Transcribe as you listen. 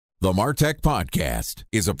The MarTech Podcast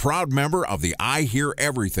is a proud member of the I Hear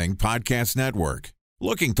Everything Podcast Network.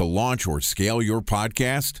 Looking to launch or scale your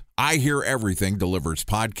podcast? I Hear Everything delivers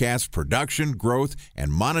podcast production, growth,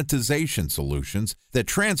 and monetization solutions that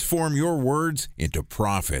transform your words into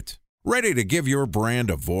profit. Ready to give your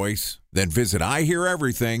brand a voice? Then visit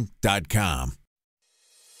iheareverything.com.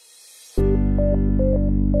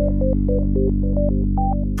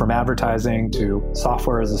 From advertising to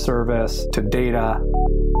software as a service to data.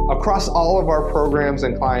 Across all of our programs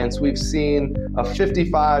and clients, we've seen a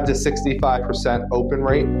 55 to 65% open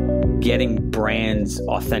rate. Getting brands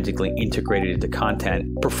authentically integrated into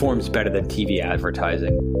content performs better than TV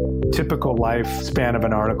advertising. Typical lifespan of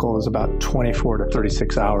an article is about 24 to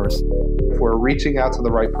 36 hours. If we're reaching out to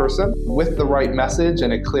the right person with the right message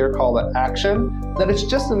and a clear call to action, then it's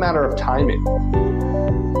just a matter of timing.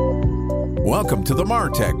 Welcome to the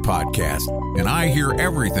MarTech Podcast, an I Hear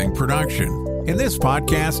Everything production. In this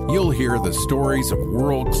podcast, you'll hear the stories of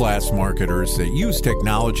world-class marketers that use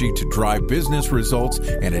technology to drive business results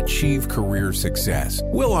and achieve career success.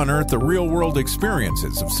 We'll unearth the real-world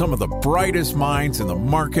experiences of some of the brightest minds in the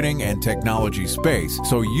marketing and technology space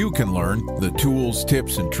so you can learn the tools,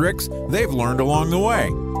 tips, and tricks they've learned along the way.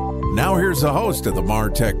 Now here's the host of the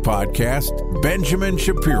MarTech Podcast, Benjamin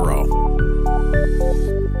Shapiro.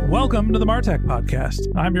 Welcome to the MarTech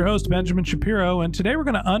Podcast. I'm your host, Benjamin Shapiro, and today we're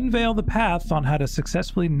going to unveil the path on how to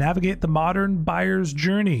successfully navigate the modern buyer's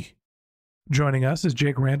journey. Joining us is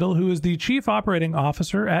Jake Randall, who is the Chief Operating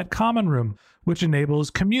Officer at Common Room, which enables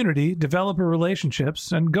community, developer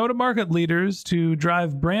relationships, and go-to-market leaders to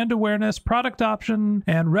drive brand awareness, product option,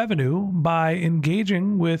 and revenue by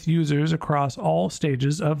engaging with users across all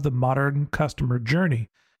stages of the modern customer journey.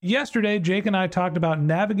 Yesterday, Jake and I talked about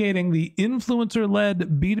navigating the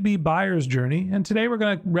influencer-led B2B buyer's journey, and today we're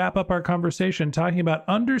going to wrap up our conversation talking about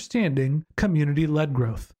understanding community-led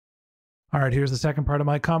growth. All right, here's the second part of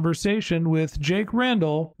my conversation with Jake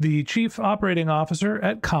Randall, the Chief Operating Officer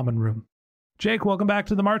at Common Room. Jake, welcome back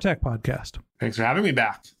to the MarTech Podcast. Thanks for having me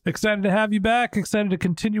back. Excited to have you back. Excited to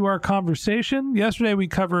continue our conversation. Yesterday, we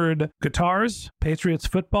covered guitars, Patriots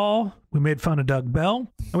football. We made fun of Doug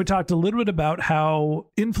Bell. And we talked a little bit about how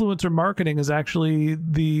influencer marketing is actually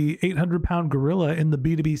the 800-pound gorilla in the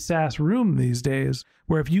B2B SaaS room these days,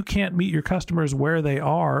 where if you can't meet your customers where they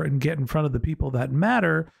are and get in front of the people that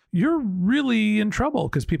matter, you're really in trouble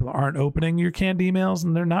because people aren't opening your canned emails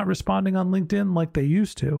and they're not responding on LinkedIn like they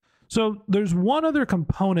used to. So there's one other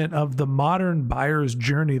component of the modern buyer's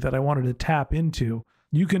journey that I wanted to tap into.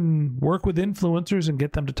 You can work with influencers and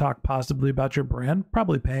get them to talk positively about your brand,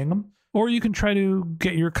 probably paying them. Or you can try to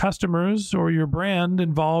get your customers or your brand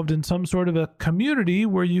involved in some sort of a community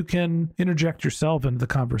where you can interject yourself into the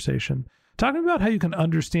conversation. Talking about how you can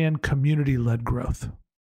understand community-led growth.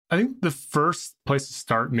 I think the first place to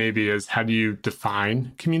start maybe is how do you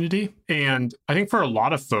define community? And I think for a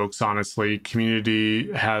lot of folks, honestly,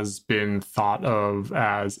 community has been thought of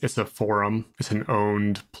as it's a forum, it's an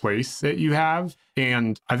owned place that you have.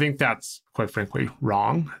 And I think that's quite frankly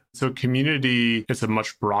wrong. So community is a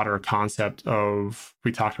much broader concept of,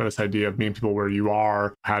 we talked about this idea of meeting people where you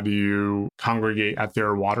are. How do you congregate at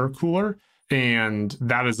their water cooler? And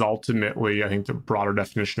that is ultimately, I think, the broader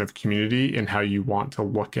definition of community and how you want to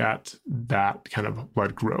look at that kind of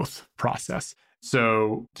led growth process.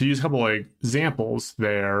 So to use a couple of examples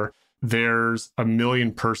there's a 1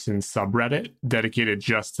 million person subreddit dedicated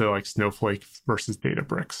just to like Snowflake versus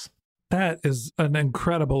Databricks. That is an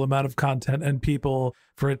incredible amount of content and people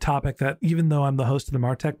for a topic that, even though I'm the host of the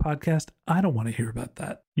MarTech Podcast, I don't want to hear about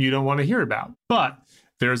that. You don't want to hear about. But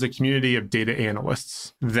there's a community of data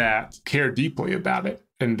analysts that care deeply about it.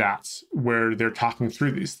 And that's where they're talking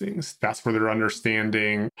through these things. That's where they're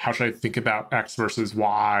understanding, how should I think about X versus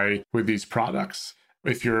Y with these products?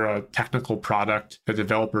 If you're a technical product that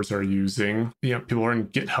developers are using, people are in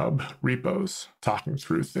GitHub repos talking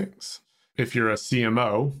through things. If you're a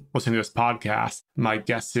CMO listening to this podcast, my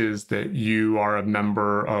guess is that you are a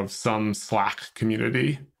member of some Slack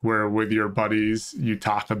community where with your buddies, you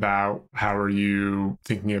talk about how are you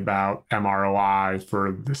thinking about MROI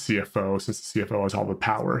for the CFO, since the CFO has all the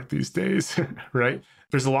power these days, right?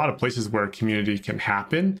 There's a lot of places where community can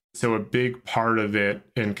happen. So a big part of it,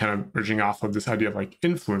 and kind of bridging off of this idea of like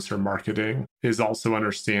influencer marketing, is also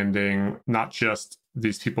understanding not just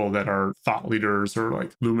these people that are thought leaders or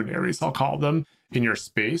like luminaries, I'll call them, in your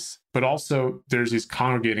space, but also there's these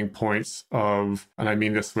congregating points of, and I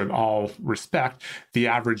mean this with all respect, the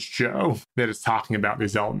average Joe that is talking about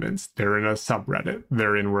these elements. They're in a subreddit,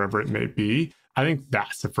 they're in wherever it may be. I think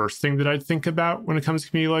that's the first thing that I'd think about when it comes to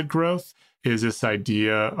community-led growth. is this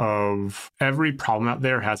idea of every problem out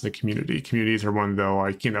there has a community. Communities are one of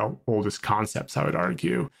the oldest concepts, I would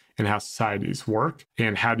argue, in how societies work.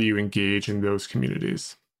 And how do you engage in those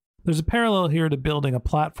communities? There's a parallel here to building a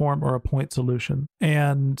platform or a point solution.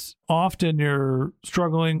 And often you're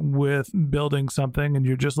struggling with building something and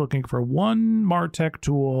you're just looking for one MarTech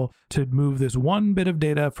tool to move this one bit of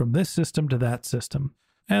data from this system to that system.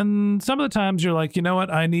 And some of the times you're like, you know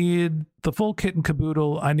what? I need the full kit and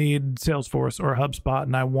caboodle. I need Salesforce or HubSpot,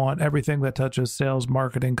 and I want everything that touches sales,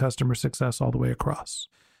 marketing, customer success all the way across.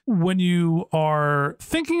 When you are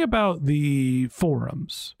thinking about the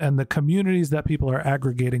forums and the communities that people are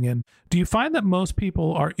aggregating in, do you find that most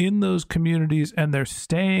people are in those communities and they're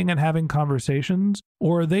staying and having conversations,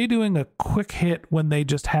 or are they doing a quick hit when they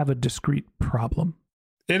just have a discrete problem?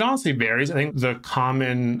 It honestly varies. I think the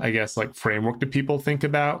common, framework that people think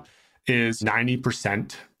about is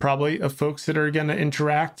 90% probably of folks that are going to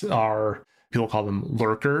interact are, people call them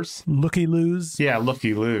lurkers. Looky-loos? Yeah,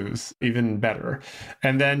 looky-loos, even better.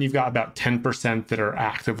 And then you've got about 10% that are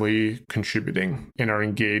actively contributing and are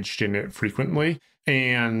engaged in it frequently.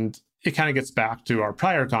 And it kind of gets back to our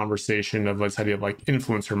prior conversation of this idea of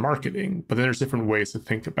influencer marketing, but then there's different ways to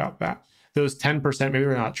think about that. Those 10%, maybe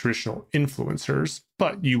they're not traditional influencers,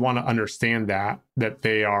 but you want to understand that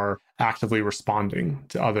they are actively responding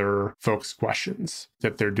to other folks' questions,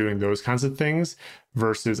 that they're doing those kinds of things,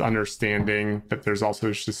 versus understanding that there's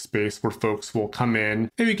also just a space where folks will come in,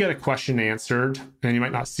 maybe get a question answered, and you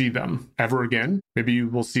might not see them ever again. Maybe you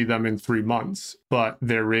will see them in 3 months, but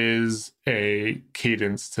there is a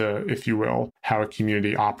cadence to, if you will, how a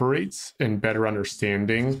community operates, and better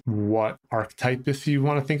understanding what archetype, if you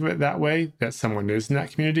want to think of it that way, that someone is in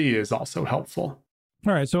that community is also helpful.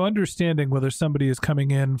 All right, so understanding whether somebody is coming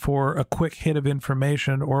in for a quick hit of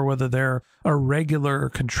information or whether they're a regular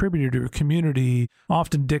contributor to a community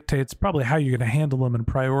often dictates probably how you're going to handle them and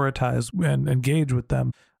prioritize and engage with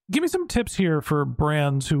them. Give me some tips here for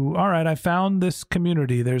brands who, all right, I found this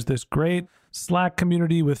community. There's this great Slack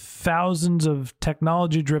community with thousands of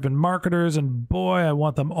technology-driven marketers, and boy, I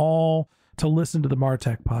want them all to listen to the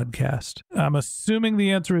MarTech podcast. I'm assuming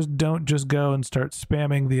the answer is don't just go and start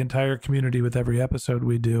spamming the entire community with every episode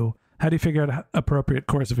we do. How do you figure out an appropriate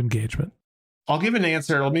course of engagement? I'll give an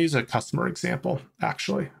answer. Let me use a customer example,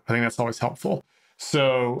 actually. I think that's always helpful.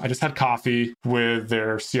 So I just had coffee with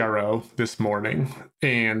their CRO this morning,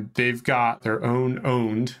 and they've got their own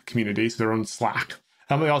owned community, so their own Slack.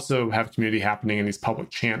 And they also have community happening in these public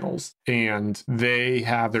channels, and they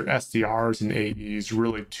have their SDRs and AEs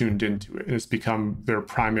really tuned into it. And it's become their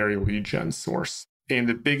primary lead gen source. And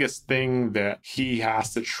the biggest thing that he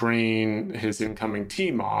has to train his incoming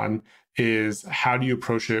team on is how do you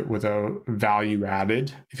approach it with a value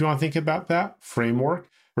added, if you want to think about that framework,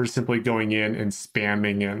 or simply going in and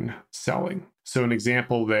spamming and selling. So an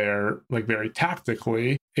example there, very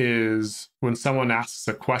tactically, is when someone asks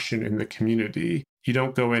a question in the community, you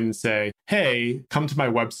don't go in and say, hey, come to my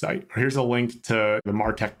website, or here's a link to the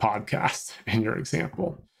MarTech podcast in your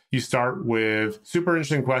example. You start with super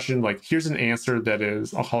interesting question, here's an answer that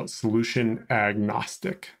is, I'll call it solution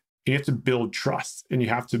agnostic. You have to build trust and you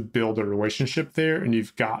have to build a relationship there. And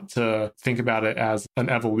you've got to think about it as an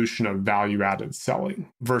evolution of value-added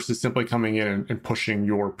selling versus simply coming in and pushing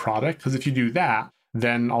your product. Because if you do that,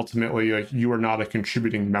 then ultimately you are not a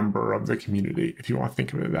contributing member of the community, if you want to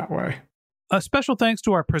think of it that way. A special thanks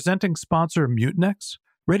to our presenting sponsor, Mutinex.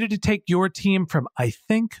 Ready to take your team from I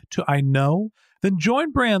think to I know? Then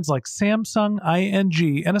join brands like Samsung,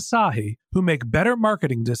 ING, and Asahi who make better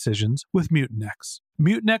marketing decisions with Mutinex.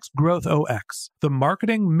 Mutinex Growth OX, the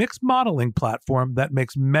marketing mix modeling platform that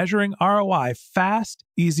makes measuring ROI fast,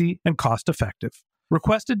 easy, and cost-effective.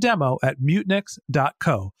 Request a demo at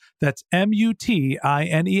mutinex.co. That's MUTINEX.co.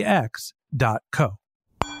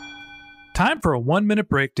 Time for a 1-minute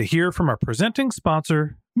break to hear from our presenting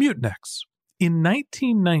sponsor, Mutinex. In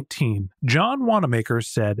 1919, John Wanamaker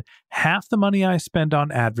said, "Half the money I spend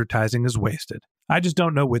on advertising is wasted. I just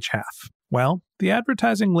don't know which half." Well, the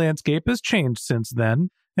advertising landscape has changed since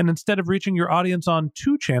then, and instead of reaching your audience on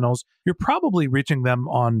 2 channels, you're probably reaching them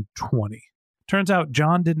on 20. Turns out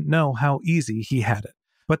John didn't know how easy he had it.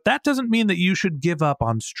 But that doesn't mean that you should give up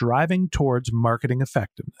on striving towards marketing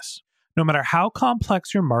effectiveness. No matter how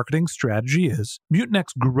complex your marketing strategy is, Mutinex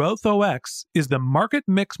Growth OX is the market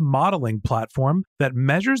mix modeling platform that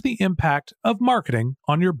measures the impact of marketing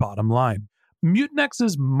on your bottom line.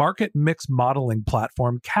 Mutinex's market mix modeling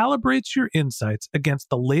platform calibrates your insights against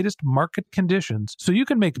the latest market conditions so you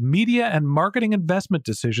can make media and marketing investment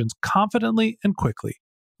decisions confidently and quickly.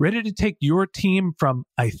 Ready to take your team from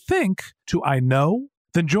I think to I know?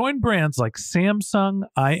 Then join brands like Samsung,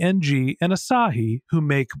 ING, and Asahi who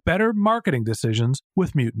make better marketing decisions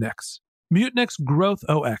with Mutinex. Mutinex Growth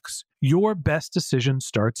OX. Your best decision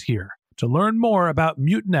starts here. To learn more about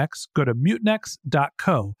Mutinex, go to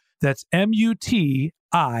mutinex.co. That's MUTINEX.co.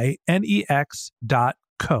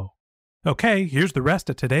 Okay, here's the rest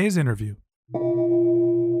of today's interview.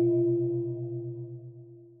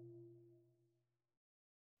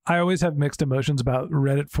 I always have mixed emotions about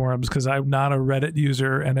Reddit forums because I'm not a Reddit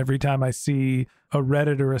user. And every time I see a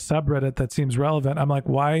Reddit or a subreddit that seems relevant, I'm like,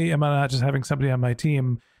 why am I not just having somebody on my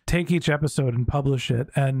team take each episode and publish it?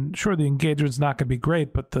 And sure, the engagement's not going to be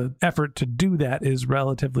great, but the effort to do that is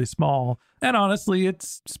relatively small. And honestly,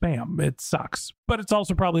 it's spam. It sucks. But it's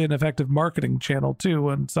also probably an effective marketing channel too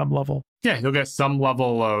on some level. Yeah, you'll get some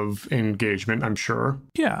level of engagement, I'm sure.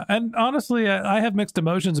 Yeah. And honestly, I have mixed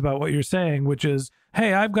emotions about what you're saying, which is,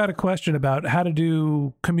 hey, I've got a question about how to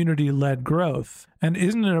do community-led growth. And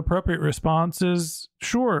isn't an appropriate response is,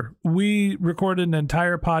 sure, we recorded an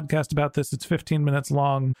entire podcast about this. It's 15 minutes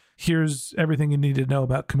long. Here's everything you need to know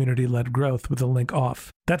about community-led growth with a link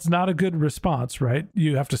off. That's not a good response, right?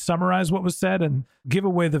 You have to summarize what was said and give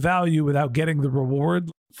away the value without getting the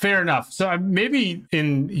reward. Fair enough. So maybe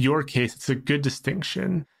in your case, it's a good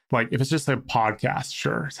distinction. Like if it's just a podcast,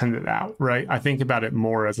 sure, send it out, right? I think about it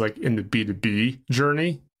more as like in the B2B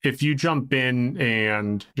journey. If you jump in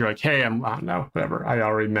and you're like, hey, I don't know, whatever. I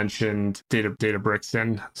already mentioned Databricks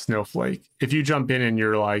and Snowflake. If you jump in and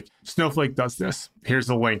you're like, Snowflake does this, here's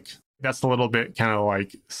the link. That's a little bit kind of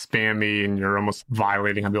like spammy and you're almost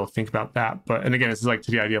violating how people think about that. But, and again, this is like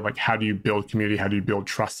to the idea of like, how do you build community? How do you build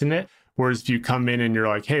trust in it? Whereas if you come in and you're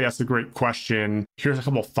like, hey, that's a great question. Here's a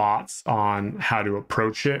couple thoughts on how to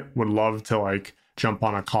approach it. Would love to like jump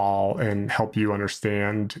on a call and help you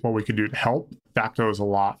understand what we could do to help. That goes a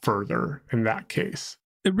lot further in that case.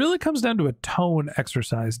 It really comes down to a tone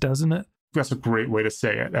exercise, doesn't it? That's a great way to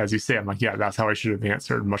say it. As you say, I'm like, yeah, that's how I should have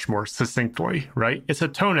answered much more succinctly, right? It's a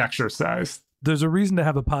tone exercise. There's a reason to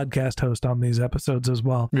have a podcast host on these episodes as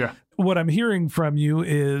well. Yeah. What I'm hearing from you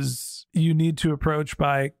is you need to approach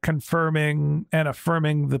by confirming and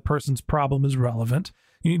affirming the person's problem is relevant.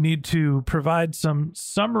 You need to provide some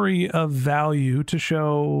summary of value to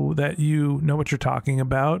show that you know what you're talking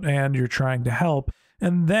about and you're trying to help.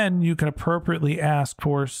 And then you can appropriately ask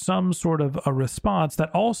for some sort of a response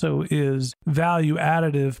that also is value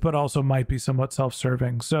additive, but also might be somewhat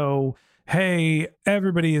self-serving. So, hey,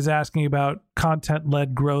 everybody is asking about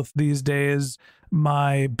content-led growth these days.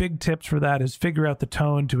 My big tips for that is figure out the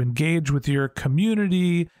tone to engage with your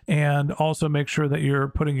community and also make sure that you're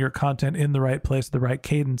putting your content in the right place, the right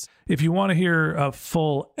cadence. If you want to hear a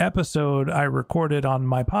full episode I recorded on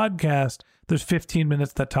my podcast, there's 15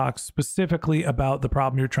 minutes that talks specifically about the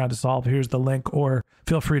problem you're trying to solve. Here's the link, or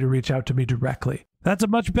feel free to reach out to me directly. That's a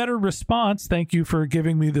much better response. Thank you for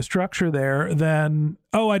giving me the structure there than,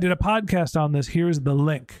 oh, I did a podcast on this. Here's the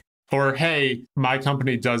link. Or, hey, my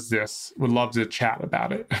company does this. Would love to chat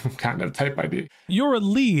about it. Kind of type idea. You're a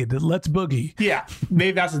lead. Let's boogie. Yeah.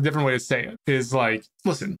 Maybe that's a different way to say it. Is like,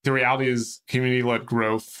 listen, the reality is community-led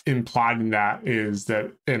growth implied in that is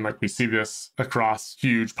that, and like we see this across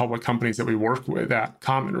huge public companies that we work with at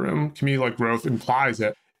Common Room, community-led growth implies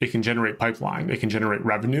that it can generate pipeline. It can generate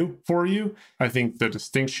revenue for you. I think the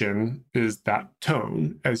distinction is that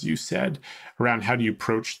tone, as you said, around how do you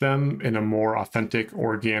approach them in a more authentic,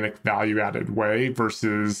 organic, value-added way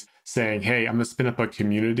versus saying, hey, I'm going to spin up a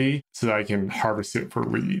community so that I can harvest it for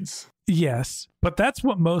leads. Yes, but that's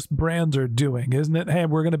what most brands are doing, isn't it? Hey,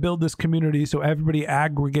 we're going to build this community so everybody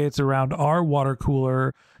aggregates around our water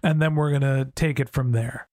cooler, and then we're going to take it from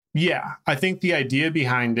there. Yeah, I think the idea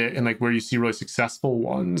behind it and like where you see really successful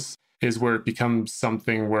ones is where it becomes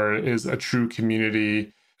something where it is a true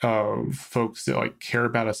community of folks that like care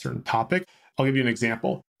about a certain topic. I'll give you an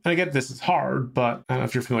example. And I get this is hard, but I don't know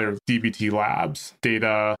if you're familiar with DBT Labs,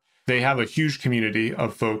 data. They have a huge community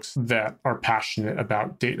of folks that are passionate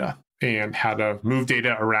about data and how to move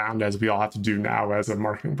data around as we all have to do now as a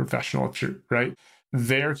marketing professional, right?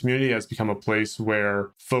 Their community has become a place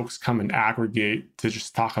where folks come and aggregate to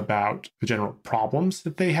just talk about the general problems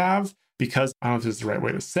that they have, because I don't know if this is the right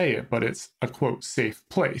way to say it, but it's a quote, safe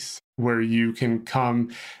place where you can come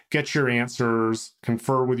get your answers,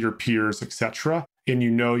 confer with your peers, etc. And you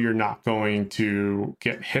know you're not going to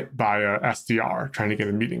get hit by a SDR trying to get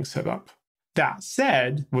a meeting set up. That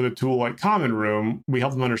said, with a tool like Common Room, we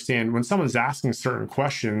help them understand when someone's asking certain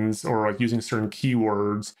questions or like using certain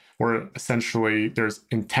keywords, where essentially there's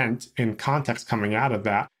intent and context coming out of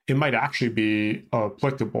that, it might actually be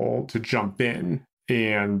applicable to jump in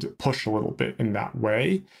and push a little bit in that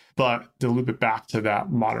way. But to loop it back to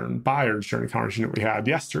that modern buyer's journey conversation that we had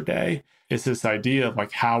yesterday, it's this idea of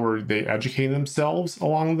like, how are they educating themselves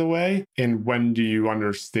along the way? And when do you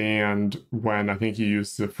understand when, I think you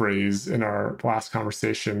used the phrase in our last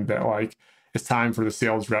conversation that like, it's time for the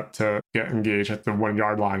sales rep to get engaged at the 1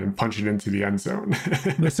 yard line and punch it into the end zone.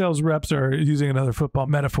 The sales reps are, using another football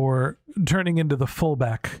metaphor, turning into the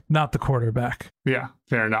fullback, not the quarterback. Yeah,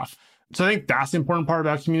 fair enough. So I think that's the important part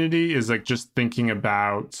about community is like just thinking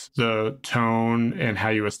about the tone and how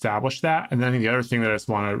you establish that. And then I think the other thing that I just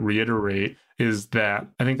want to reiterate is that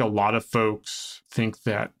I think a lot of folks think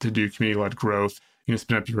that to do community-led growth, you can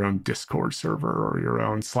spin up your own Discord server or your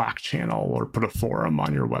own Slack channel or put a forum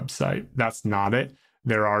on your website. That's not it.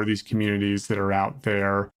 There are these communities that are out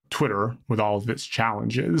there. Twitter, with all of its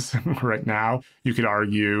challenges right now, you could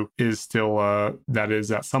argue is still that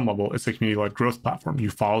is at some level, it's a community-led growth platform. You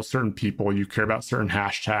follow certain people, you care about certain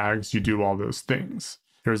hashtags, you do all those things.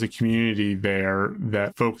 There's a community there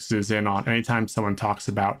that focuses in on anytime someone talks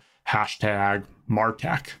about hashtag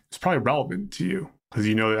MarTech, it's probably relevant to you because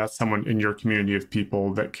you know that that's someone in your community of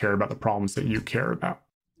people that care about the problems that you care about.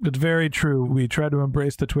 It's very true. We try to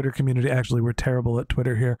embrace the Twitter community. Actually, we're terrible at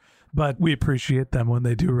Twitter here, but we appreciate them when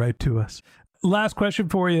they do write to us. Last question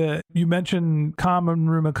for you. You mentioned Common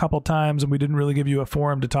Room a couple times, and we didn't really give you a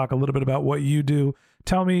forum to talk a little bit about what you do.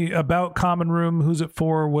 Tell me about Common Room. Who's it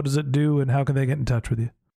for? What does it do? And how can they get in touch with you?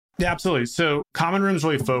 Yeah, absolutely. So Common Room is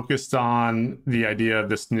really focused on the idea of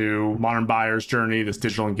this new modern buyer's journey, this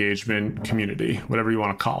digital engagement community, whatever you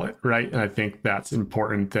want to call it, right? And I think that's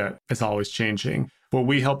important that it's always changing. What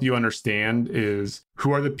we help you understand is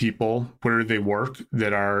who are the people, where do they work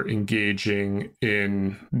that are engaging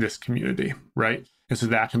in this community, right? And so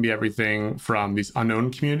that can be everything from these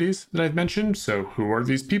unknown communities that I've mentioned. So who are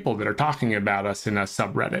these people that are talking about us in a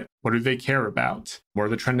subreddit? What do they care about? What are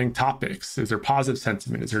the trending topics? Is there positive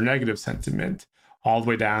sentiment? Is there negative sentiment? All the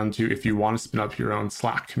way down to if you want to spin up your own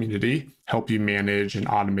Slack community, help you manage and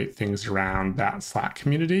automate things around that Slack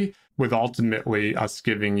community, with ultimately us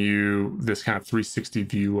giving you this kind of 360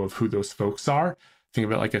 view of who those folks are. Think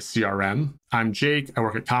of it like a CRM. I'm Jake. I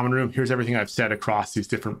work at Common Room. Here's everything I've said across these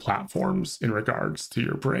different platforms in regards to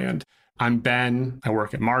your brand. I'm Ben. I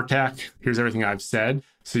work at MarTech. Here's everything I've said.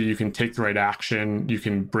 So you can take the right action. You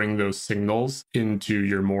can bring those signals into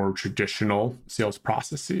your more traditional sales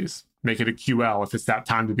processes. Make it a QL if it's that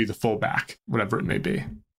time to be the fullback, whatever it may be.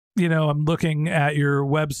 You know, I'm looking at your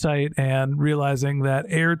website and realizing that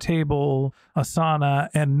Airtable, Asana,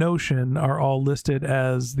 and Notion are all listed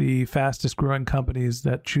as the fastest growing companies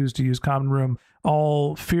that choose to use Common Room,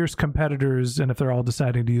 all fierce competitors. And if they're all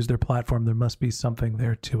deciding to use their platform, there must be something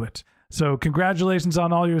there to it. So congratulations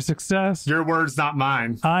on all your success. Your words, not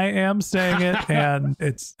mine. I am saying it, and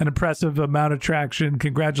it's an impressive amount of traction.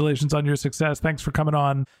 Congratulations on your success. Thanks for coming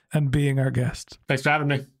on and being our guest. Thanks for having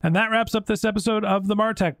me. And that wraps up this episode of the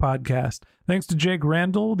MarTech Podcast. Thanks to Jake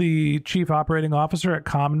Randall, the Chief Operating Officer at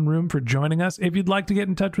Common Room, for joining us. If you'd like to get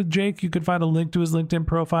in touch with Jake, you can find a link to his LinkedIn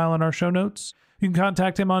profile in our show notes. You can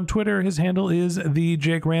contact him on Twitter. His handle is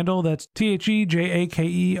 @TheJakeRandall. That's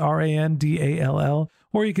TheJakeRandall.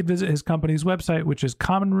 Or you could visit his company's website, which is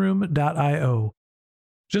commonroom.io.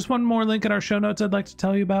 Just one more link in our show notes I'd like to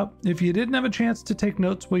tell you about. If you didn't have a chance to take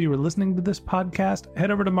notes while you were listening to this podcast,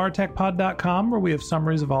 head over to martechpod.com, where we have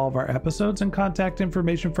summaries of all of our episodes and contact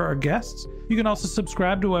information for our guests. You can also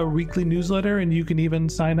subscribe to our weekly newsletter, and you can even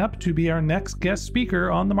sign up to be our next guest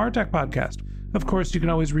speaker on the MarTech Podcast. Of course, you can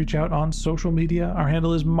always reach out on social media. Our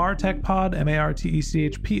handle is MarTechPod,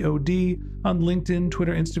 MarTechPod, on LinkedIn,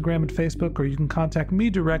 Twitter, Instagram, and Facebook, or you can contact me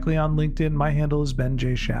directly on LinkedIn. My handle is Ben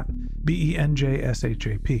J. Shap,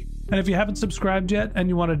 BenJShap. And if you haven't subscribed yet and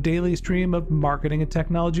you want a daily stream of marketing and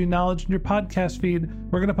technology knowledge in your podcast feed,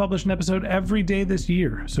 we're going to publish an episode every day this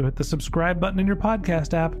year. So hit the subscribe button in your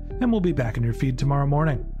podcast app, and we'll be back in your feed tomorrow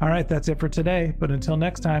morning. All right, that's it for today. But until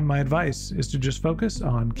next time, my advice is to just focus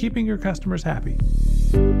on keeping your customers happy.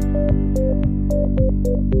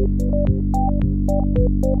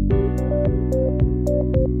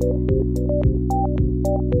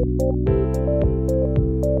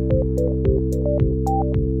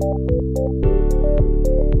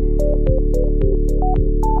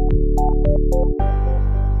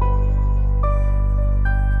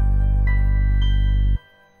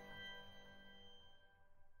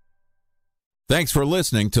 Thanks for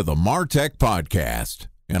listening to the MarTech Podcast,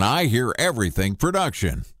 an I Hear Everything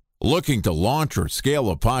production. Looking to launch or scale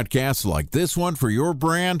a podcast like this one for your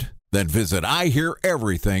brand? Then visit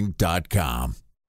iheareverything.com.